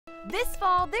This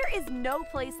fall, there is no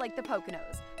place like the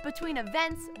Poconos. Between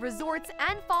events, resorts,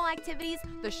 and fall activities,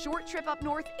 the short trip up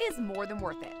north is more than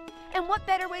worth it. And what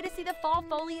better way to see the fall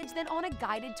foliage than on a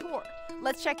guided tour?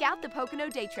 Let's check out the Pocono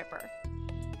Day Tripper.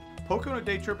 Pocono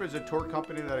Day Tripper is a tour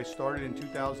company that I started in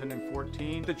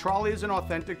 2014. The trolley is an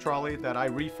authentic trolley that I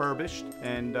refurbished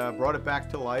and brought it back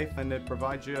to life, and it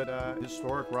provides you a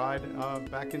historic ride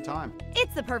back in time.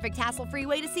 It's the perfect hassle-free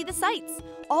way to see the sights.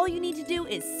 All you need to do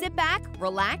is sit back,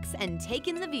 relax, and take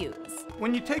in the views.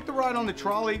 When you take the ride on the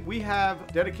trolley, we have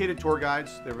dedicated tour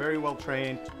guides. They're very well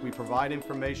trained. We provide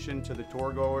information to the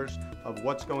tour goers of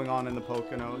what's going on in the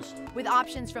Poconos. With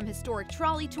options from historic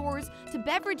trolley tours to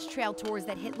beverage trail tours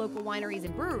that hit local wineries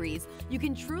and breweries, you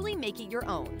can truly make it your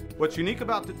own. What's unique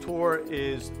about the tour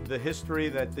is the history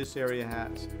that this area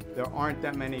has. There aren't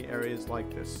that many areas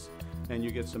like this. And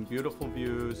you get some beautiful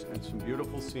views and some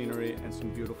beautiful scenery and some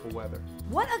beautiful weather.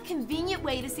 What a convenient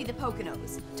way to see the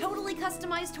Poconos. Totally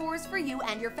customized tours for you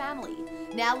and your family.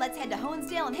 Now let's head to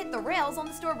Honesdale and hit the rails on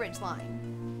the Stourbridge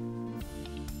Line.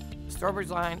 Stourbridge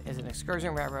Line is an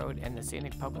excursion railroad in the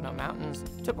scenic Pocono Mountains.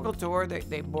 Typical tour,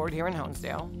 they board here in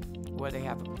Honesdale, where they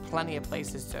have plenty of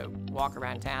places to walk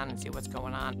around town and see what's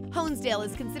going on. Honesdale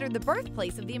is considered the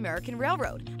birthplace of the American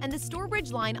Railroad, and the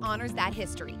Stourbridge Line honors that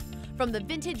history. From the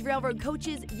vintage railroad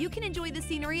coaches, you can enjoy the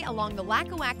scenery along the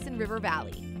Lackawaxen River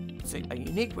Valley. It's a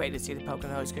unique way to see the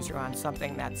Poconos because you're on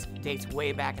something that dates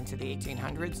way back into the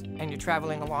 1800s, and you're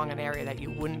traveling along an area that you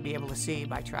wouldn't be able to see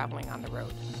by traveling on the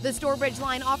road. The Stourbridge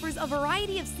Line offers a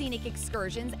variety of scenic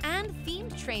excursions and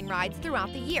themed train rides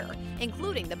throughout the year,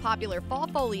 including the popular fall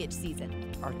foliage season.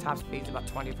 Our top speed is about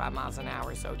 25 miles an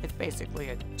hour, so it's basically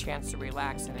a chance to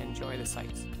relax and enjoy the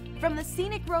sights. From the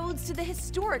scenic roads to the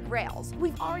historic rails,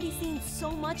 we've already seen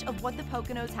so much of what the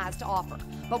Poconos has to offer.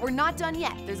 But we're not done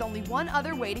yet. There's only one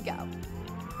other way to go.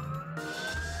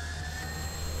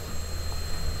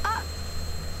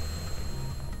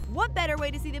 What better way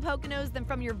to see the Poconos than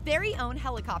from your very own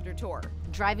helicopter tour?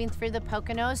 Driving through the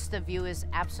Poconos, the view is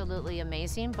absolutely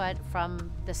amazing, but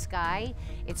from the sky,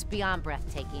 it's beyond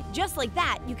breathtaking. Just like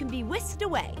that, you can be whisked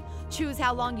away. Choose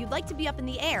how long you'd like to be up in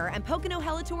the air, and Pocono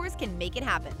Helitours can make it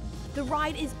happen. The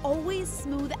ride is always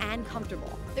smooth and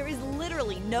comfortable. There is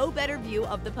literally no better view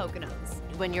of the Poconos.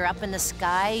 When you're up in the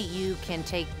sky, you can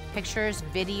take pictures,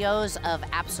 videos of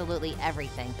absolutely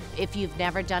everything. If you've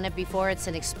never done it before, it's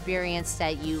an experience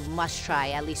that you must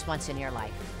try at least once in your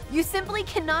life. You simply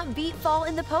cannot beat fall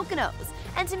in the Poconos.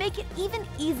 And to make it even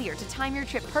easier to time your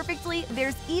trip perfectly,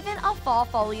 there's even a fall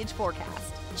foliage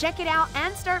forecast. Check it out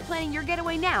and start planning your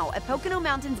getaway now at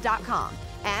PoconoMountains.com.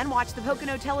 And watch the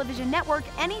Pocono Television Network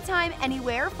anytime,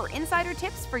 anywhere for insider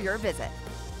tips for your visit.